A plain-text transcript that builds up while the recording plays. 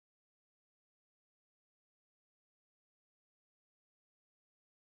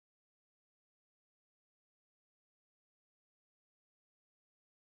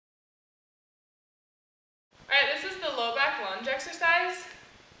lunge exercise.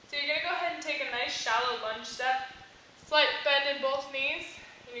 So you're going to go ahead and take a nice shallow lunge step, slight bend in both knees,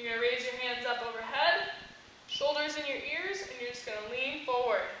 and you're going to raise your hands up overhead, shoulders in your ears, and you're just going to lean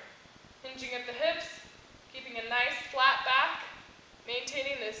forward, hinging at the hips, keeping a nice flat back,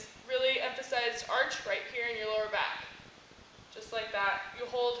 maintaining this really emphasized arch right here in your lower back. Just like that. You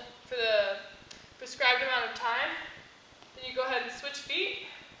hold for the prescribed amount of time, then you go ahead and switch feet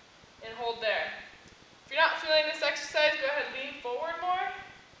and hold there. If you're not feeling this exercise, go ahead and lean forward more,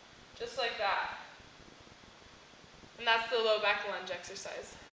 just like that. And that's the low back lunge exercise.